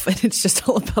wolf and it's just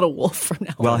all about a wolf from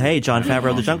now on? Well, hey, Jon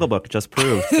Favreau, The Jungle Book just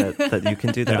proved that you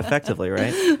can do that effectively,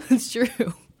 right? That's true.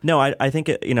 No, I think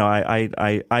it,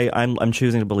 I'm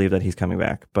choosing to believe that he's coming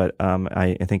back, but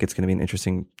I think it's going to be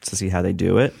interesting to see how they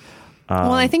do it.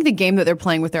 Well, I think the game that they're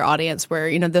playing with their audience, where,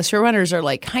 the showrunners are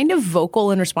like kind of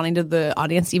vocal in responding to the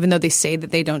audience, even though they say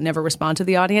that they don't never respond to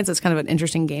the audience. It's kind of an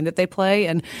interesting game that they play.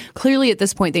 And clearly at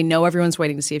this point, they know everyone's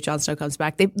waiting to see if Jon Snow comes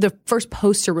back. The first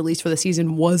poster released for the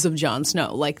season was of Jon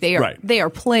Snow. Like they are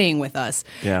playing with us.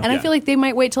 Yeah. And I feel like they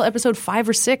might wait till episode 5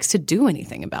 or 6 to do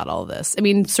anything about all this. I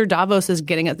mean, Sir Davos is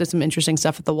getting at some interesting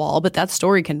stuff at the Wall, but that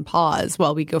story can pause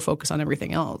while we go focus on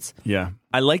everything else. Yeah.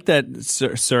 I like that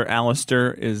Sir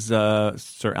Alistair is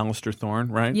Sir Alistair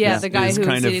Thorne, right? Yeah, the guy who's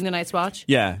leading the Night's Watch.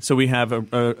 Yeah, so we have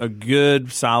a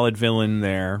good, solid villain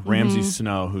there, Ramsay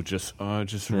Snow, who just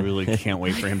really can't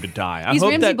wait for him to die. He's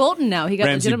Ramsay Bolton now. He got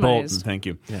Ramsay legitimized. Bolton, thank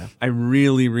you. Yeah. I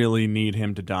really, really need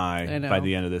him to die by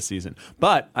the end of this season.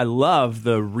 But I love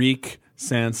the Reek,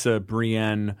 Sansa,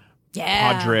 Brienne,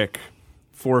 Podrick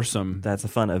foursome. That's a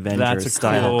fun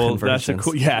Avengers-style convergence.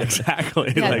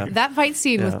 Exactly. Yeah, that fight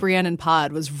scene with Brienne and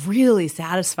Pod was really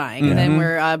satisfying. And then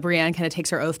where Brienne kind of takes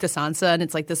her oath to Sansa, and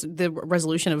it's like the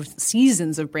resolution of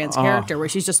seasons of Brienne's character, where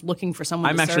she's just looking for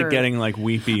someone I'm to actually serve. getting like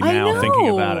weepy now thinking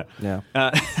about it. Yeah.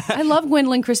 I love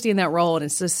Gwendolyn Christie in that role, and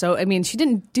it's just so. I mean, she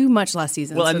didn't do much last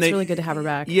season, so it's really good to have her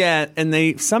back. Yeah, and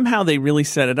they really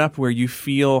set it up where you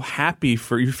feel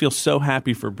so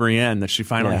happy for Brienne that she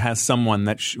finally has someone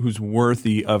who's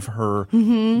worthy of her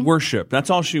worship. That's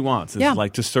all she wants is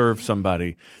like to serve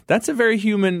somebody. That's a very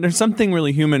human. There's something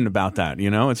really human about that.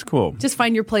 It's cool. Just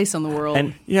find your place in the world.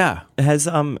 And has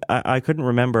I couldn't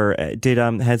remember.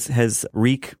 Has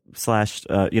Reek /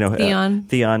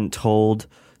 Theon told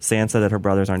Sansa that her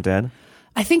brothers aren't dead?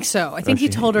 I think so. I think he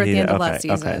told her at the end of last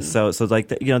season. Okay, so like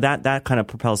that kind of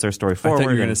propels their story forward. I thought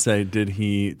you were going to say, did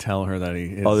he tell her that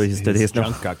his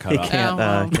junk got cut he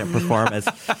off? Can't perform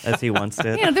as he once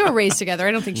did. They were raised together.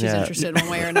 I don't think she's interested one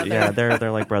way or another. Yeah,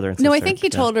 they're like brother and sister. No, I think he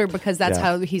told her because that's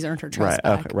how he's earned her trust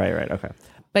back. Right. Okay.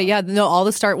 But all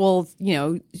the start. Well,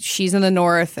 she's in the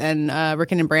north, and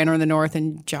Rickon and Bran are in the north,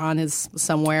 and Jon is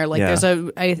somewhere. Like there's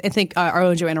I think our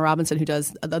own Joanna Robinson, who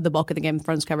does the bulk of the Game of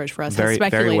Thrones coverage for us, has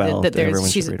speculated that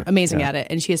she's amazing at it,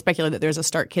 and she has speculated that there's a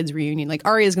Stark kids reunion. Like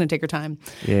Arya is going to take her time,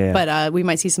 but we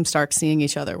might see some Starks seeing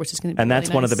each other, which is going to be. And that's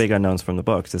really one nice. of the big unknowns from the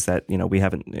books is that we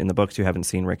haven't in the books you haven't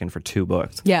seen Rickon for 2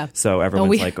 books. Yeah, so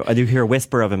everyone's like, I do hear a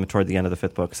whisper of him toward the end of the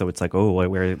 5th book, so it's like, oh,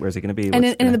 where's he going to be? And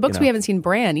in the books we haven't seen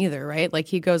Bran either, right? Like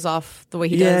he goes off the way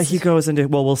he Yeah, does. he goes into,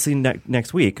 well, we'll see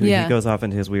next week. Yeah. He goes off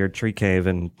into his weird tree cave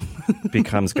and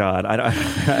becomes God.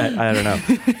 I don't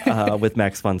know. With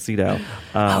Max von Sydow.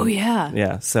 Oh, yeah.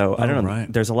 Yeah, so I don't know.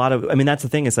 Right. There's a lot of, I mean, that's the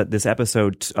thing is that this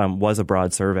episode was a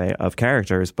broad survey of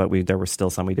characters, but there were still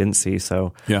some we didn't see.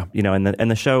 So, Yeah. you know,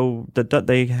 and the show,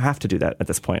 they have to do that at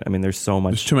this point. I mean, there's so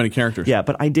much. There's too many characters. Yeah,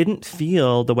 but I didn't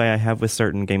feel the way I have with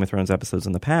certain Game of Thrones episodes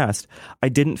in the past. I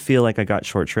didn't feel like I got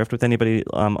short shrift with anybody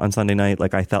on Sunday night.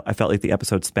 Like I felt like the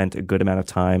episode spent a good amount of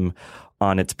time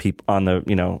on its on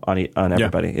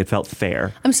everybody. It felt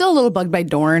fair. I'm still a little bugged by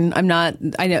Dorne. I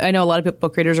know a lot of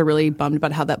book readers are really bummed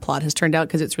about how that plot has turned out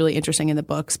because it's really interesting in the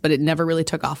books, but it never really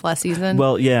took off last season.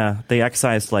 Well, yeah, they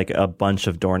excised like a bunch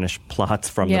of Dornish plots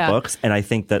from the books, and I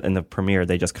think that in the premiere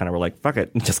they just kind of were like, "Fuck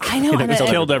it," just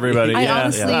killed everybody.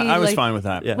 Honestly, I was fine with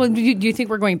that. Yeah. Well, do you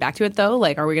think we're going back to it though?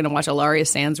 Like, are we going to watch Ilaria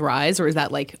Sands rise, or is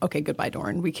that like, okay, goodbye,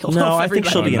 Dorne, we killed? No, off I think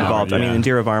she'll be everybody? involved. Yeah. I mean,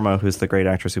 Indira Varma, who's the great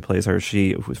actress who plays her,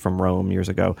 she was from Rome years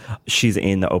ago. She's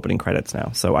in the opening credits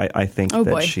now, so I think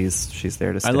that she's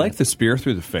there to stay. I like the spear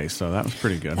through the face, so that was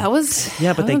pretty good. That was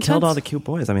but they intense. killed all the cute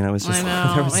boys. I mean, I was just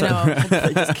I know.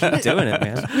 they just keep doing it,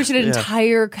 man. We should an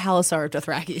entire Khalasar of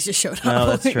Dothrakis just showed up. No,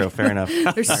 that's true. Fair enough.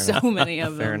 There's so many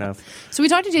of them. Fair enough. So we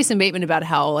talked to Jason Bateman about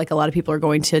how like a lot of people are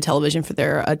going to television for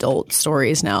their adult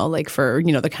stories now, like for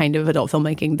the kind of adult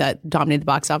filmmaking that dominated the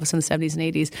box office in the 70s and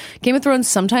 80s. Game of Thrones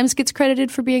sometimes gets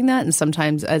credited for being that, and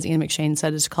sometimes, as Ian McShane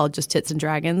said, is called just tits and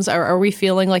dragons. Are we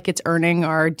feeling like it's earning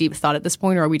our deep thought at this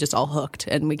point, or are we just all hooked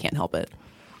and we can't help it?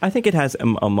 I think it has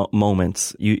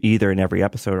moments, either in every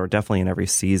episode or definitely in every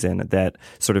season, that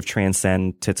sort of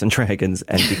transcend tits and dragons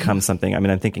and become something. I mean,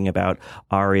 I'm thinking about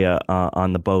Arya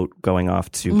on the boat going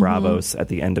off to Braavos at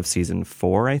the end of season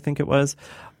 4, I think it was.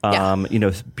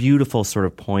 Beautiful sort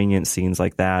of poignant scenes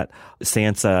like that.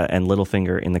 Sansa and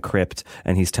Littlefinger in the crypt,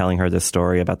 and he's telling her this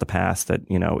story about the past that,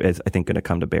 is, I think, going to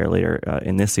come to bear later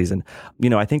in this season.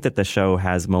 I think that the show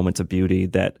has moments of beauty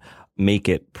that make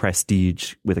it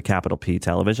prestige with a capital P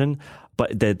television,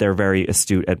 but they're very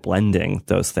astute at blending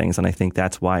those things. And I think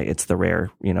that's why it's the rare,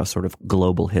 sort of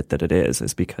global hit that it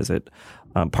is because it,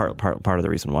 part of the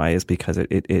reason why is because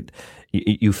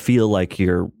you feel like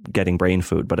you're getting brain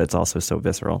food, but it's also so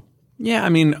visceral. Yeah, I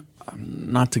mean,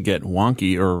 not to get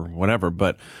wonky or whatever,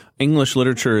 but English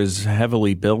literature is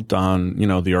heavily built on,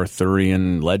 the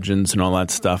Arthurian legends and all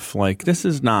that stuff. Like, this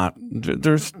is not,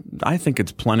 I think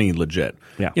it's plenty legit.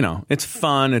 Yeah. It's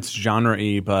fun, it's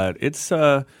genre-y, but it's,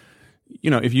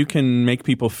 if you can make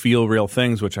people feel real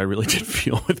things, which I really did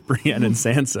feel with Brienne and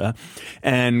Sansa,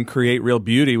 and create real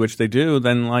beauty, which they do,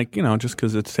 then just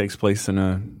because it takes place in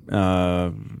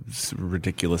a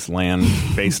ridiculous land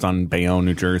based on Bayonne,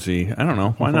 New Jersey, I don't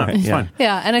know, why not? It's fine.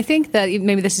 Yeah, and I think that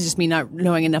maybe this is just me not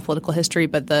knowing enough political history,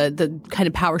 but the kind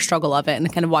of power struggle of it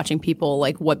and kind of watching people,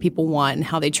 like what people want and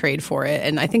how they trade for it.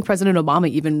 And I think President Obama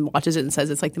even watches it and says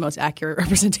it's like the most accurate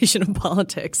representation of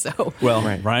politics. So, well,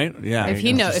 right? Yeah. If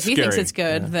he thinks it's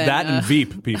good, then that and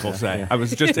Veep, people say. I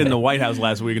was just in the White House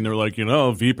last week, and they were like,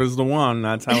 Veep is the one.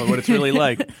 That's what it's really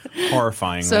like.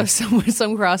 Horrifying. So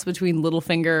some cross between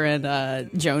Littlefinger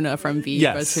and Jonah from Veep,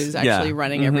 who's actually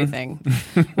running everything.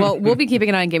 Well, we'll be keeping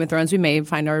an eye on Game of Thrones. We may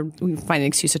find an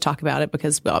excuse to talk about it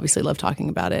because we obviously love talking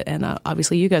about it, and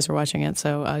obviously you guys are watching it.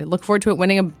 So I look forward to it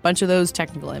winning a bunch of those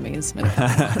technical Emmys in a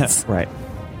couple months. Right.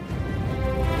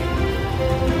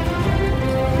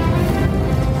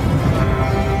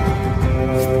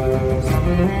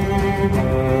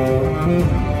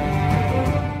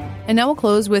 And now we'll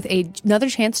close with another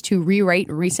chance to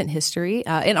rewrite recent history.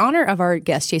 In honor of our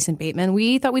guest, Jason Bateman,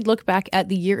 we thought we'd look back at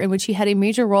the year in which he had a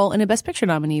major role in a Best Picture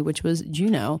nominee, which was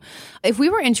Juno. If we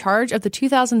were in charge of the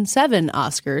 2007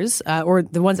 Oscars, or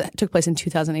the ones that took place in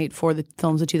 2008 for the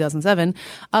films of 2007,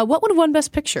 what would have won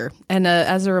Best Picture? And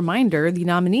as a reminder, the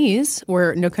nominees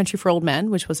were No Country for Old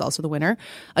Men, which was also the winner,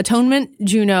 Atonement,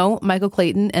 Juno, Michael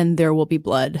Clayton, and There Will Be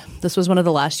Blood. This was one of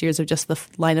the last years of just the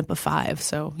lineup of 5.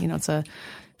 So,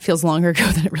 feels longer ago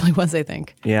than it really was, I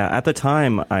think. Yeah, at the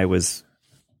time, I was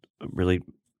really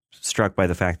struck by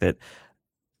the fact that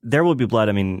There Will Be Blood,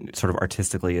 I mean, sort of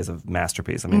artistically is a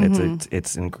masterpiece. I mean,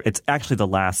 it's actually the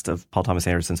last of Paul Thomas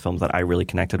Anderson's films that I really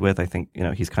connected with. I think,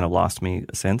 he's kind of lost me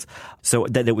since. So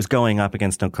that it was going up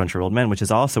against No Country for Old Men, which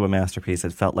is also a masterpiece.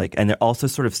 It felt like, and they're also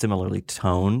sort of similarly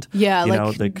toned. Yeah,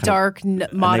 dark,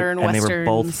 modern westerns. And they were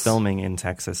both filming in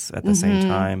Texas at the same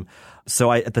time.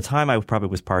 So at the time, I probably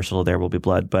was partial to There Will Be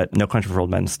Blood, but No Country for Old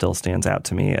Men still stands out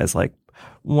to me as like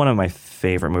one of my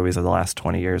favorite movies of the last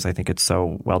 20 years. I think it's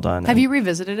so well done. Have you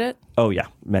revisited it? Oh yeah,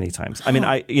 many times. I mean,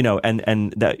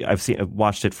 and that I've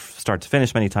watched it start to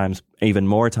finish many times. Even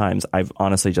more times, I've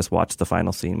honestly just watched the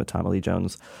final scene with Tommy Lee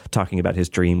Jones talking about his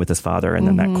dream with his father, and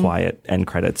then that quiet end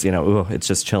credits. It's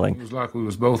just chilling. It was like we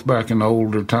was both back in the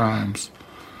older times,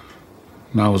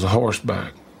 and I was a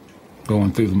horseback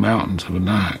going through the mountains of the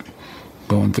night,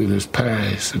 going through this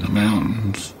pass in the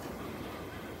mountains.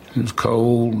 It was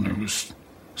cold, and there was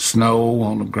snow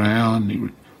on the ground. He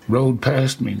rode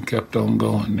past me and kept on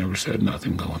going. Never said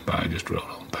nothing going by. Just rode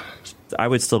on past. I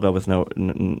would still go with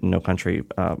No Country,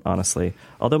 honestly.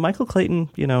 Although Michael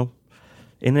Clayton,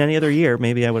 in any other year,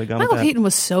 maybe I would have gone with that. Michael Keaton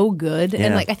was so good.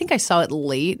 And I think I saw it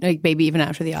late, maybe even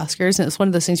after the Oscars. And it's one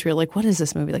of those things where you're like, what is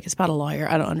this movie? It's about a lawyer.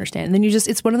 I don't understand. And then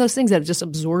it's one of those things that just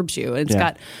absorbs you. And it's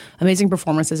got amazing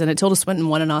performances in it. Tilda Swinton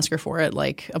won an Oscar for it.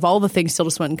 Of all the things Tilda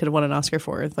Swinton could have won an Oscar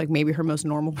for, it's maybe her most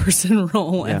normal person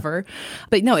role ever.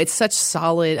 But no, it's such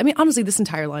solid. I mean, honestly, this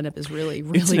entire lineup is really,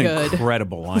 really good. It's an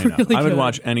incredible lineup. Really I would good.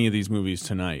 watch any of these movies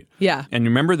tonight. Yeah. And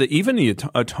remember that even the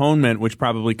Atonement, which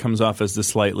probably comes off as the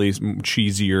slightly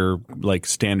cheesier,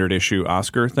 standard issue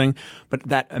Oscar thing, but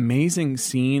that amazing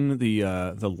scene,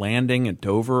 the landing at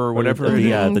Dover or whatever,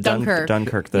 Dunkirk.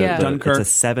 Dunkirk. Dunkirk.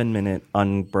 It's a 7-minute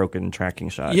unbroken tracking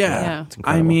shot. Yeah. It's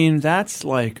incredible. I mean, that's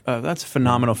that's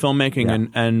phenomenal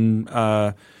filmmaking,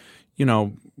 and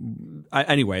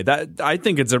anyway, that I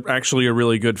think it's actually a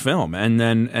really good film.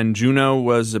 And Juno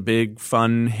was a big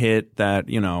fun hit that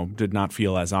did not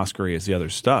feel as Oscar-y as the other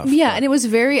stuff. Yeah, and it was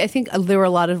very. I think there were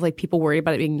a lot of people worried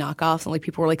about it being knockoffs, and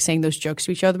people were saying those jokes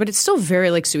to each other. But it's still very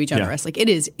sui generis. Yeah. It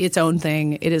is its own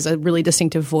thing. It is a really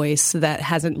distinctive voice that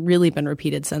hasn't really been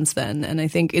repeated since then. And I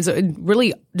think it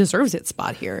really deserves its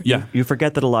spot here. Yeah, you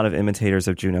forget that a lot of imitators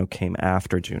of Juno came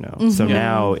after Juno. So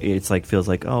now it's feels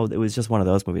like, oh, it was just one of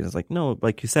those movies. It's no,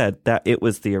 like you said, that it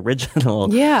was the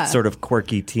original sort of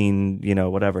quirky teen,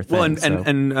 whatever thing. Well,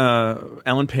 and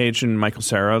Ellen Page and Michael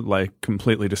Cera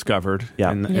completely discovered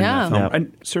in the film.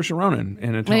 And Saoirse Ronan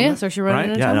in Atonement. Oh, yeah, Saoirse Ronan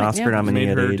in Atonement. An Oscar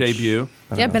nominated made her debut.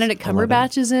 Yeah, Benedict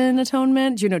Cumberbatch is in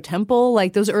Atonement. Juno Temple,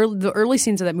 the early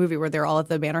scenes of that movie where they're all at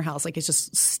the Manor House, it's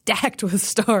just stacked with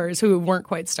stars who weren't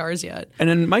quite stars yet. And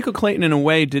then Michael Clayton, in a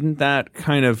way, didn't that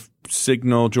kind of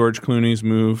signal George Clooney's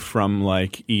move from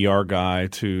ER guy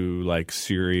to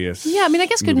serious? Yeah, I mean, I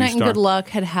guess Good Night and Good Luck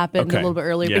had happened a little bit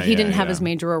earlier, but he didn't have as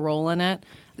major a role in it.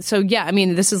 So yeah, I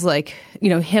mean, this is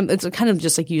him. It's kind of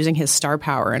just using his star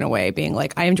power in a way, being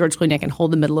I am George Clooney. I can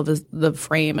hold the middle of the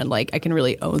frame, and I can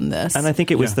really own this. And I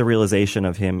think it was the realization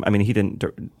of him. I mean, he didn't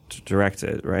direct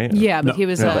it, right? Yeah, but he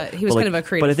was kind of a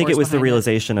creative. But I think it was the behind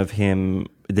realization of him,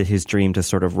 that his dream to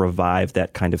sort of revive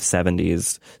that kind of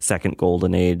 70s second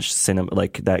golden age cinema,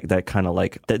 that kind of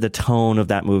the tone of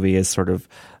that movie is sort of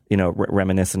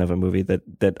reminiscent of a movie that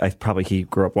he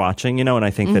grew up watching, and I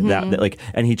think that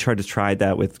and he tried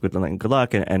that with Good Night and Good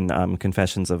Luck and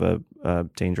Confessions of a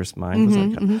Dangerous Mind,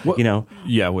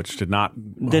 which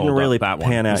didn't really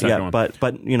pan out. Yeah, but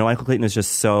Michael Clayton is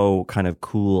just so kind of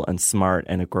cool and smart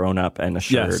and a grown up and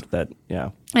assured that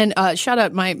And shout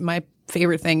out my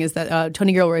favorite thing is that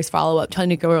Tony Gilroy's follow-up,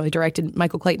 Tony Gilroy directed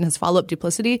Michael Clayton, his follow-up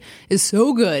Duplicity is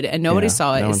so good, and nobody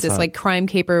saw it. It's this crime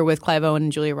caper with Clive Owen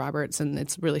and Julia Roberts, and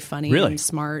it's really funny and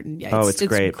smart. And it's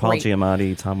great. Paul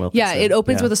Giamatti, Tom Wilkinson. Yeah, it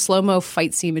opens with a slow-mo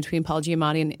fight scene between Paul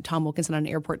Giamatti and Tom Wilkinson on an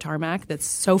airport tarmac. That's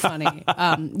so funny.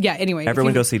 Anyway.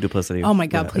 Everyone go see Duplicity. Oh my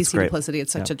God, please see Duplicity.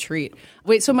 It's such a treat.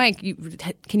 Wait, so Mike,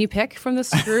 can you pick from this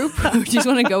group? Do you just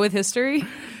want to go with history?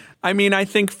 I mean, I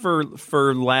think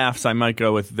for laughs, I might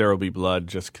go with There Will Be Blood,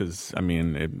 just because, I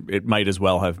mean, it might as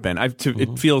well have been.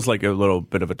 It feels like a little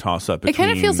bit of a toss-up between It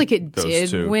kind of feels like it did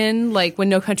two. win. When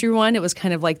No Country won, it was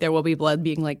kind of There Will Be Blood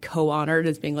being co-honored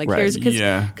as being here's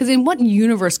because in what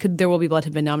universe could There Will Be Blood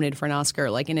have been nominated for an Oscar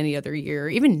in any other year?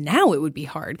 Even now, it would be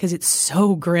hard because it's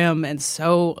so grim and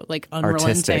so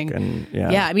unrelenting. Artistic and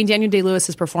I mean, Daniel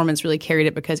Day-Lewis's performance really carried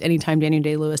it because anytime Daniel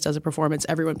Day-Lewis does a performance,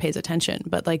 everyone pays attention.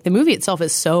 But the movie itself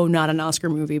is so not an Oscar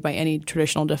movie by any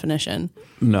traditional definition.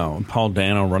 No, Paul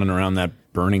Dano running around that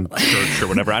burning church or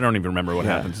whatever. I don't even remember what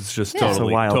happens. It's just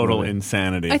total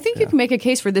insanity. I think you can make a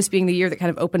case for this being the year that kind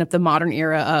of opened up the modern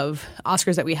era of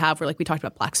Oscars that we have, where we talked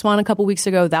about Black Swan a couple weeks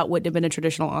ago. That wouldn't have been a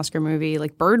traditional Oscar movie.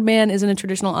 Birdman isn't a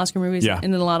traditional Oscar movie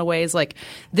in a lot of ways.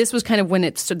 This was kind of when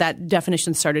that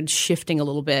definition started shifting a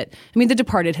little bit. I mean, The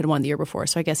Departed had won the year before,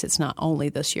 so I guess it's not only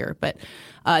this year. But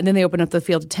and then they opened up the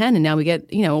field to 10, and now we get,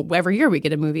 every year we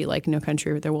get a movie like No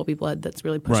Country, There Will Be Blood that's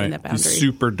really pushing that boundary.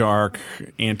 Super dark,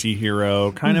 anti-hero,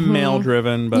 show. Kind of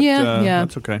male-driven, but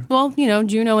that's okay. Well,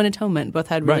 Juno and Atonement both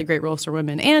had really great roles for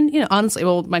women. And, honestly,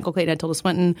 Michael Clayton had Tilda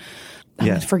Swinton.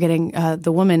 I'm forgetting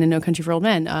the woman in No Country for Old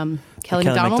Men, Kelly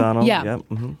MacDonald. Yeah. Yep.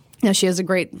 Mm-hmm. Yeah, she has a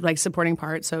great supporting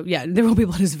part. So there will be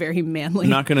blood is very manly.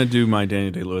 I'm not going to do my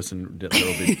Daniel Day-Lewis and There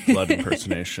Will Be Blood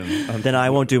impersonation. Then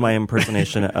I won't do my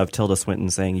impersonation of Tilda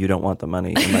Swinton saying "You don't want the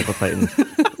money" in Michael Clayton,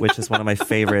 which is one of my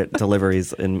favorite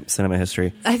deliveries in cinema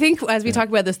history. I think as we talk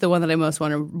about this, the one that I most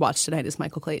want to watch tonight is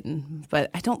Michael Clayton. But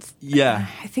I don't. Yeah,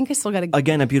 I think I still got to.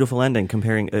 Again, a beautiful ending.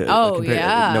 Comparing. No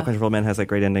Country for Old Men has that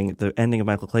great ending. The ending of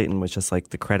Michael Clayton was just like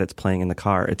the credits playing in the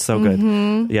car. It's so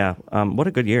good. Yeah. What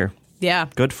a good year. Yeah.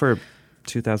 Good for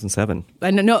 2007. I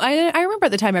remember at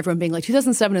the time everyone being like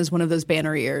 2007 is one of those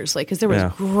banner years, because there was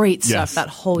great stuff that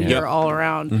whole year all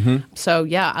around. So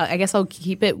I guess I'll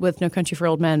keep it with No Country for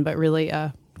Old Men, but really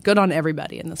good on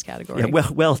everybody in this category. Yeah,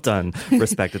 well done,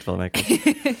 respected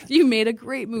filmmakers. You made a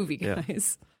great movie,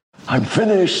 guys. I'm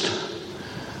finished.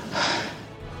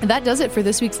 And that does it for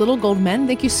this week's Little Gold Men.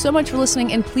 Thank you so much for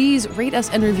listening, and please rate us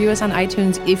and review us on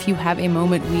iTunes if you have a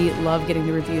moment. We love getting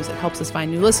the reviews. It helps us find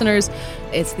new listeners.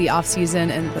 It's the off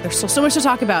season, but there's still so much to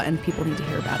talk about, and people need to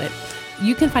hear about it.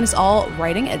 You can find us all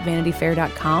writing at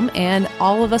vanityfair.com, and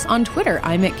all of us on Twitter.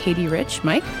 I'm at Katie Rich.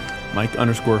 Mike?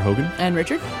 Mike_Hogan. And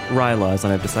Richard? Rylaws,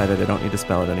 and I've decided I don't need to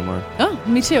spell it anymore. Oh,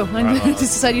 me too. I just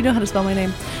decided you know how to spell my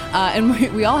name.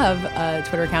 And we all have a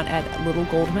Twitter account at Little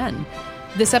Gold Men.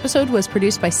 This episode was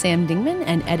produced by Sam Dingman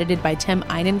and edited by Tim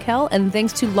Einenkel. And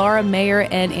thanks to Laura Mayer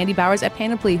and Andy Bowers at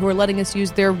Panoply, who are letting us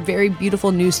use their very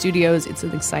beautiful new studios. It's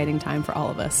an exciting time for all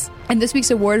of us. And this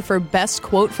week's award for Best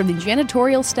Quote from the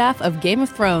janitorial staff of Game of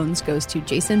Thrones goes to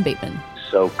Jason Bateman.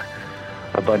 Soak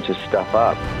a bunch of stuff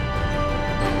up.